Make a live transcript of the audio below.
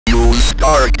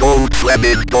Start gold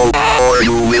Flamingo, or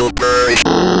you will perish.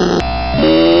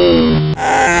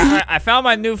 I found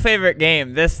my new favorite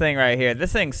game. This thing right here.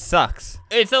 This thing sucks.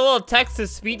 It's a little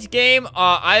text-to-speech game.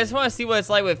 I just want to see what it's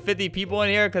like with 50 people in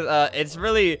here, because it's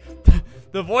really...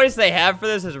 The voice they have for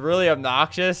this is really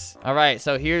obnoxious. All right,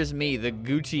 so here's me, the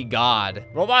Gucci god.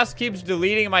 Roblox keeps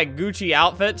deleting my Gucci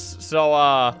outfits, so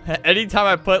anytime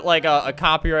I put like a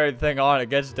copyrighted thing on, it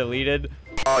gets deleted.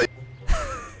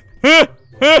 This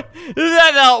is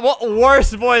the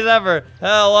worst voice ever.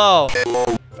 Hello.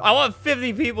 I want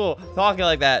 50 people talking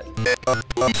like that.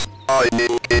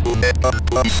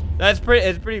 It's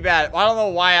pretty bad. I don't know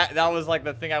why that was like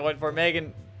the thing I went for.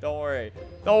 Megan, don't worry.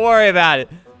 Don't worry about it.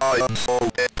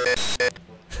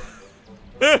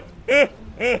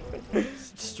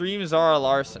 Stream Zara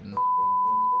Larson.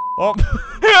 Oh.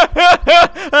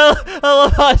 I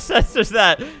love how it censors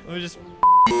that. Let me just.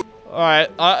 All right,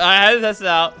 I had to test it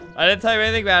out. I didn't type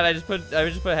anything bad. I just put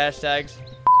hashtags.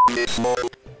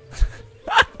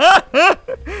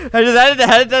 I just had to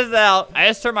test it out. I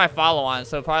just turned my follow on,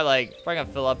 so probably gonna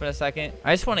fill up in a second.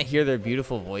 I just want to hear their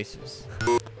beautiful voices.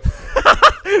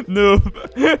 Noob.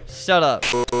 Shut up.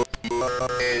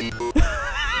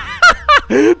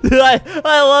 Dude,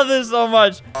 I love this so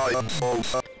much.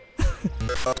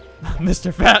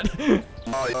 Mr. Fat.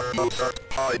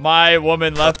 My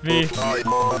woman left me. I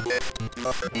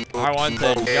want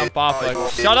to jump off like.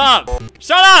 Shut up!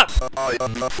 Shut up!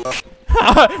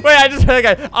 Wait, I just heard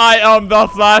a guy. I am the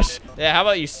Flash. Yeah, how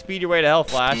about you speed your way to hell,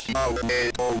 Flash?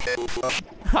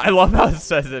 I love how it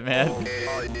says it, man.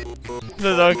 This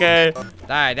is okay.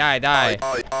 Die, die, die.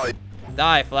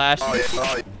 Die, Flash.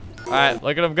 Alright,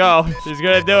 look at him go. He's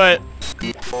gonna do it.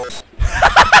 Speed Force.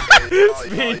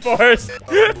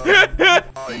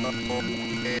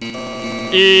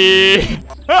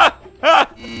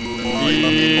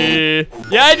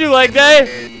 Yeah, I do leg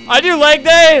day. I do leg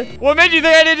day. What made you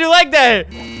think I didn't do leg day?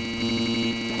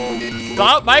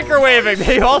 Stop microwaving.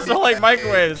 They also like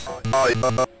microwaves.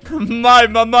 My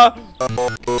mama.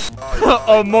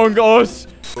 Among Us.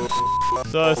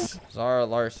 Sus. Zara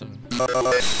Larson.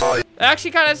 It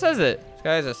actually kind of says it. This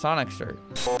guy has a Sonic shirt.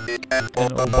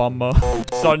 And Obama.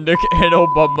 Sonic and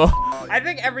Obama. I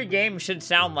think every game should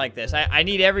sound like this. I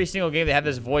need every single game to have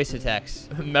this voice to text.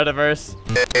 Metaverse.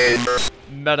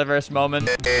 Metaverse moment.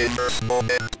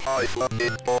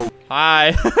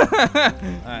 Hi.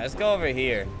 Alright, let's go over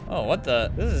here. Oh, what the?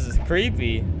 This is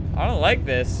creepy. I don't like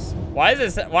this. Why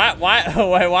is this?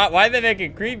 Why they make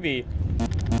it creepy?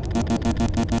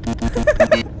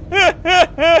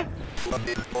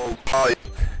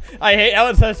 I hate how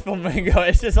it says Flamingo.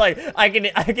 It's just like I can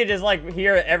just like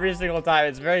hear it every single time.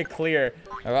 It's very clear.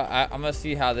 I'm gonna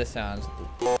see how this sounds.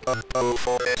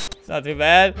 It's not too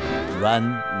bad.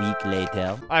 1 week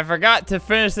later. I forgot to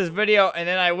finish this video, and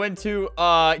then I went to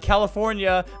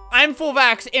California. I'm full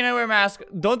vax and I wear a mask.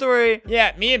 Don't worry.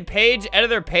 Yeah, me and Paige,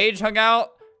 editor Paige, hung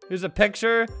out. Here's a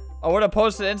picture. I would have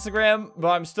posted Instagram, but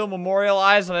I'm still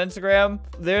memorialized on Instagram.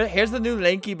 Here's the new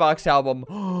Lanky Box album.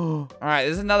 All right,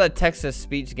 this is another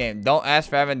text-to-speech game. Don't ask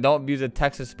for Evan. Don't abuse a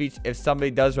text-to-speech. If somebody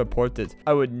does report it,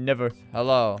 I would never.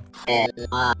 Hello.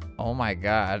 Oh my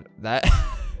God, that.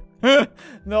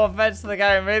 No offense to the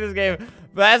guy who made this game,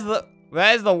 but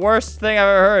that is the worst thing I've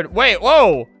ever heard. Wait,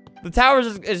 whoa! The tower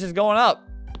is just going up.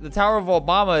 The Tower of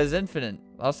Obama is infinite.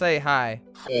 I'll say hi.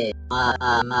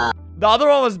 The other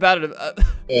one was better.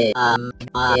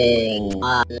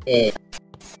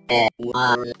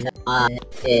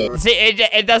 See,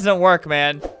 it doesn't work,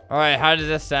 man. All right, how does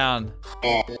this sound?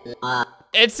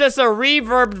 It's just a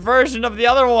reverb version of the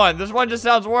other one. This one just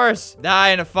sounds worse. Die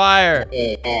in a fire.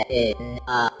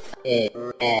 All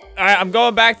right, I'm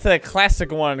going back to the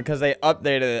classic one because they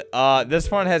updated it.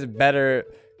 This one has better.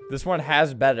 This one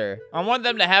has better. I want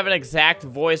them to have an exact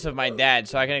voice of my dad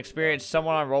so I can experience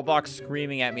someone on Roblox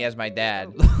screaming at me as my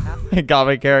dad. It got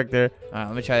my character. All right,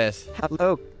 let me try this.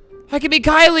 Hello. I can be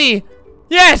Kylie.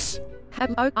 Yes.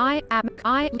 Hello, I am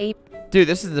Kylie. Dude,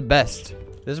 this is the best.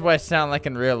 This is what I sound like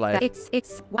in real life.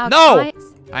 It's well, no.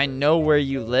 I know where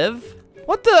you live.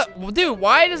 What the? Dude,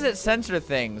 why does it censor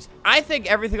things? I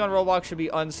think everything on Roblox should be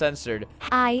uncensored.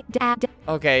 Hi, Dad.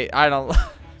 Okay, I don't.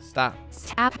 Stop.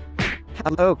 Stop.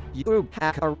 Hello, you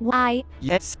hacker. Why?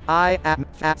 Yes, I am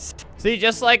fast. See,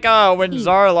 just like when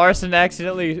Zara Larson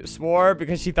accidentally swore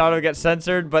because she thought it would get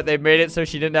censored, but they made it so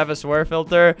she didn't have a swear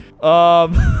filter.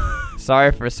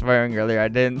 Sorry for swearing earlier. I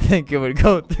didn't think it would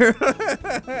go through.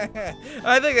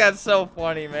 I think that's so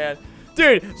funny, man.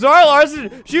 Dude, Zara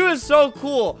Larson, she was so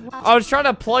cool. I was trying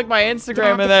to plug my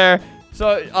Instagram in there,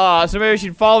 so maybe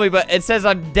she'd follow me, but it says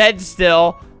I'm dead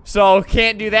still, so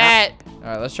can't do that. All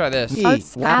right, let's try this. It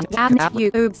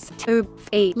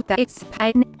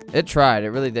tried. It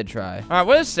really did try. All right,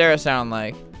 what does Sarah sound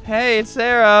like? Hey, it's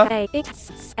Sarah. Hey,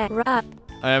 it's Sarah.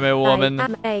 I am a woman. I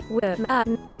am a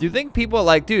woman. Do you think people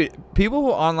like, dude, people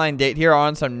who online date here are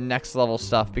on some next level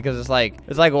stuff because it's like,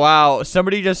 wow,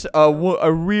 somebody just, a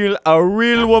real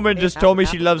woman just told me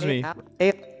she loves me.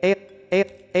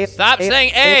 Stop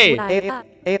saying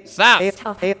A. Stop.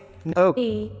 No.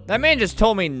 That man just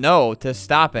told me no to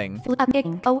stopping.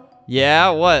 Flamingo. Yeah,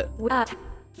 what? What?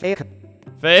 Fake.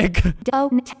 Fake?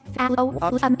 Don't follow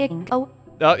Flamingo.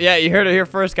 Oh, yeah, you heard it here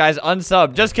first, guys.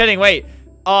 Unsub. Just kidding. Wait.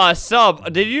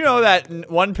 Sub. Did you know that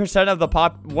 1% of the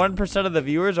 1% of the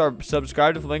viewers are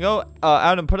subscribed to Flamingo?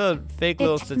 Adam, put a fake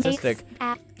little statistic.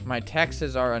 My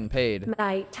taxes are unpaid.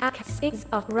 My taxes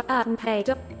are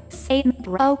unpaid. Same,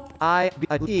 bro. I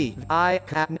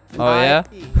can. Oh, yeah?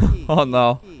 Oh,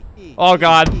 no. Oh,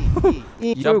 God.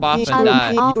 Jump off and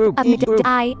die. Off and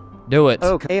die. Do it.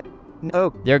 Okay.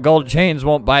 No. Your gold chains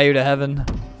won't buy you to heaven.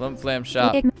 Flim Flam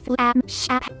Shop. Flam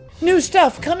shop. New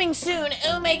stuff coming soon.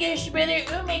 Oh my gosh, brother.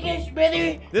 Oh my gosh,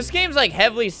 brother. This game's like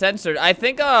heavily censored. I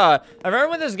think I remember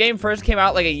when this game first came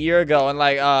out like a year ago, and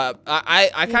like I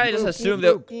kind of just assumed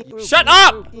that. Shut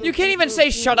up! You can't even say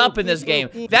shut up in this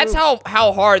game. That's how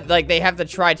hard like they have to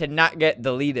try to not get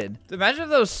deleted. Imagine if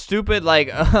those stupid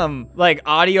like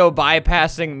audio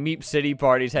bypassing Meep City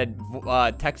parties had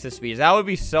text to speech. That would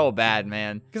be so bad,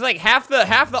 man. Cause like half the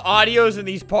audios in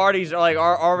these parties are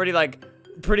already like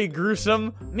pretty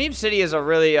gruesome. Meep City is a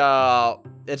really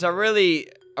it's a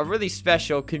really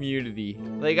special community.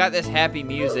 They got this happy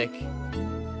music.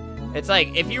 It's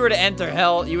like if you were to enter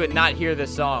hell, you would not hear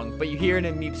this song, but you hear it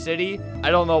in Meep City. I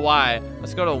don't know why.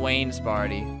 Let's go to Wayne's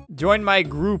party. Join my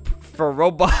group for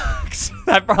Roblox.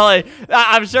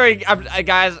 I'm sure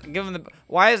guys, given the,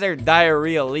 why is there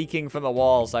diarrhea leaking from the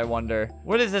walls, I wonder?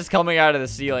 What is this coming out of the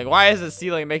ceiling? Why is the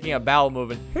ceiling making a bowel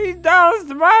movement? He does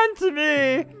mine to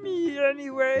me. Me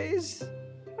anyways.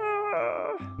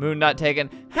 Moon not taken.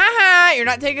 Haha, you're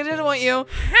not taking it, won't you?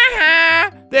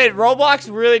 Haha. Dude, Roblox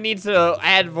really needs to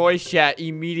add voice chat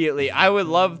immediately. I would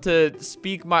love to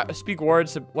speak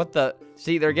words to, what the?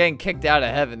 See, they're getting kicked out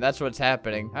of heaven. That's what's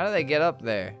happening. How do they get up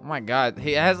there? Oh my God,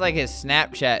 he has like his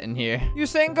Snapchat in here. You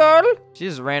sing, girl? She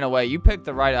just ran away. You picked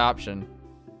the right option.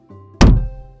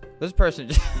 This person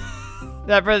just,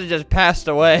 that person just passed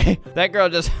away. That girl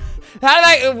just,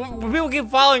 how did people keep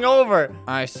falling over?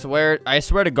 I swear to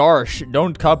Garsh,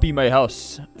 don't copy my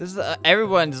house. This is,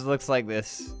 everyone just looks like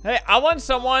this. Hey, I want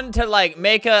someone to like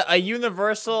make a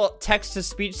universal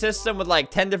text-to-speech system with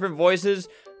like 10 different voices.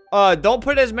 Don't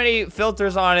put as many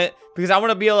filters on it because I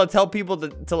want to be able to tell people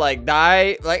to like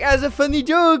die, like as a funny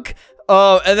joke.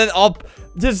 And then I'll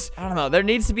just, I don't know, there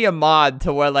needs to be a mod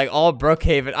to where like all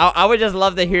Brookhaven, I would just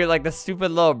love to hear like the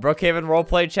stupid little Brookhaven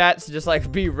roleplay chats just like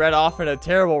be read off in a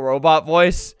terrible robot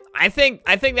voice. I think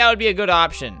that would be a good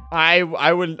option. I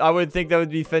would think that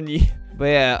would be funny. But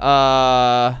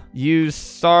yeah,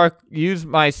 use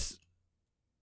my